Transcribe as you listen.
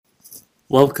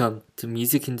Welcome to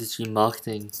Music Industry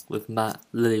Marketing with Matt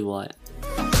Lillywhite.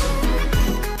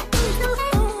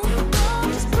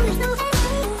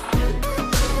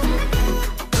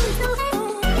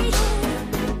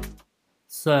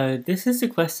 So this is a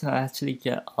question I actually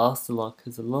get asked a lot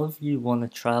because a lot of you want to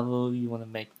travel, you want to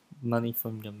make money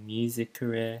from your music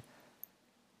career,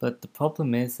 but the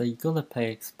problem is that you gotta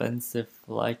pay expensive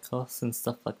flight costs and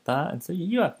stuff like that, and so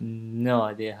you have no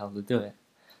idea how to do it.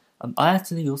 I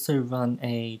actually also run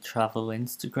a travel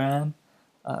Instagram.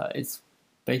 It's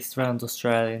based around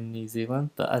Australia and New Zealand,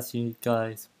 but as you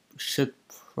guys should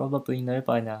probably know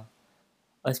by now,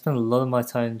 I spend a lot of my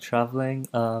time traveling.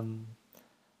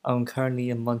 I'm currently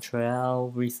in Montreal.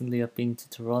 Recently, I've been to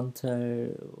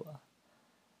Toronto,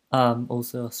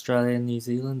 also Australia, New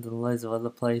Zealand, and loads of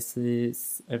other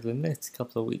places. Over the next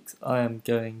couple of weeks, I am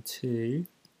going to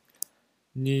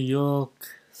New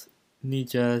York, New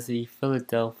Jersey,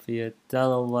 Philadelphia,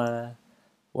 Delaware,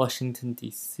 Washington,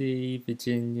 D.C.,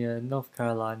 Virginia, North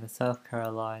Carolina, South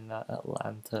Carolina,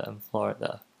 Atlanta, and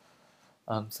Florida.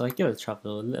 So I get to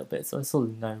travel a little bit, so I sort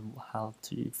of know how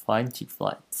to find cheap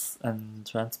flights and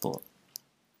transport.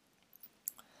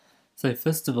 So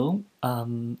first of all,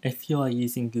 if you are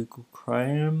using Google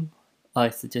Chrome,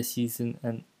 I suggest using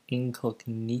an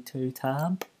incognito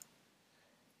tab.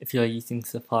 If you are using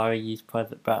Safari, use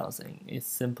private browsing. It's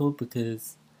simple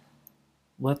because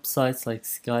websites like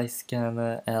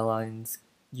Skyscanner Airlines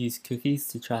use cookies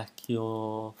to track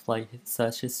your flight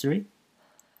search history.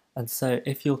 And so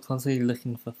if you're constantly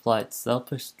looking for flights, they'll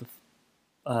push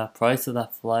the price of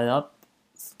that flight up,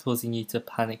 causing you to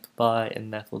panic buy,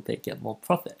 and therefore they get more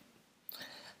profit.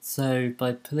 So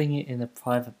by putting it in a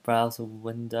private browser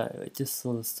window, it just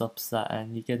sort of stops that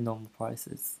and you get normal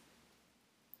prices.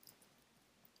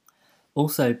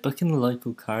 Also, book in the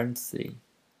local currency.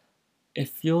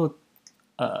 If your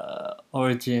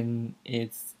origin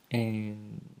is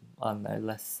in, I don't know,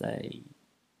 let's say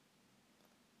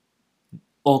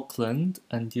Auckland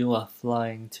and you are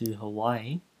flying to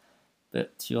Hawaii,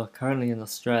 but you are currently in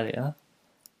Australia,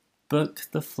 book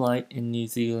the flight in New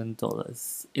Zealand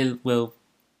dollars. It will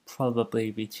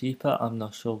probably be cheaper, I'm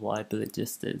not sure why, but it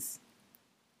just is.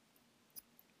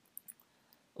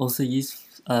 Also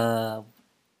use,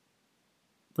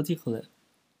 what do you call it?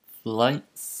 Flight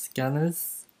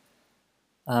scanners.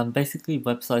 Basically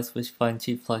websites which find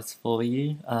cheap flights for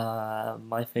you.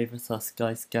 My favorites are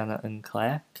Skyscanner and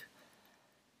Kayak.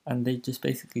 And they just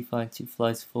basically find cheap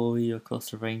flights for you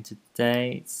across a range of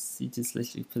dates. You just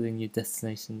literally put in your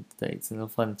destination dates and they'll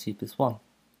find the cheapest one.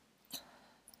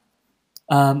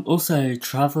 Also,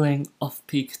 traveling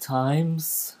off-peak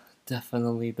times,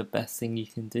 definitely the best thing you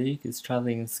can do, because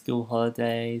traveling in school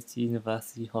holidays,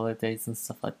 university holidays and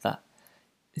stuff like that,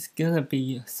 it's gonna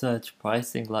be surge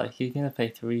pricing. Like, you're gonna pay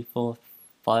 3, 4,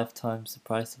 5 times the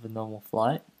price of a normal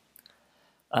flight.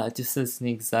 Just as an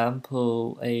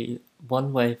example, a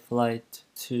one-way flight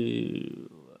to,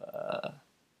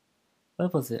 where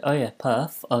was it? Oh yeah,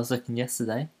 Perth. I was looking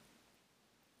yesterday.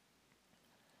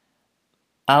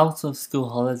 Out of school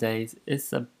holidays,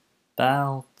 it's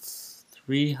about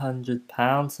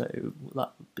 £300, so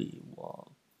that would be what?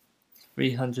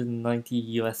 390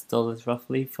 US dollars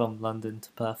roughly from London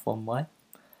to Perth one way.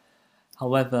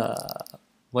 However,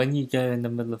 when you go in the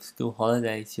middle of school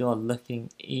holidays, you are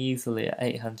looking easily at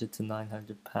 £800 to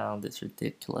 £900. It's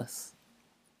ridiculous.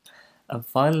 And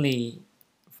finally,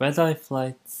 red-eye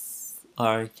flights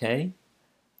are okay.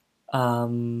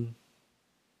 But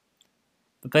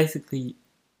basically,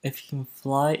 if you can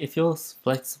fly, if you're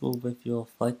flexible with your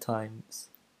flight times,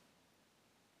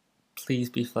 please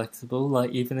be flexible.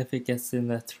 Like, even if it gets in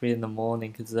at 3 in the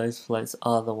morning, because those flights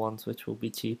are the ones which will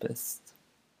be cheapest.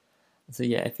 So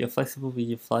yeah, if you're flexible with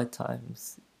your flight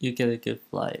times, you get a good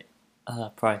flight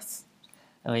price.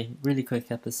 Anyway, really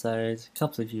quick episode. A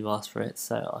couple of you asked for it,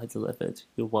 so I delivered.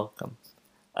 You're welcome.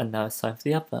 And now it's time for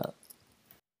the advert.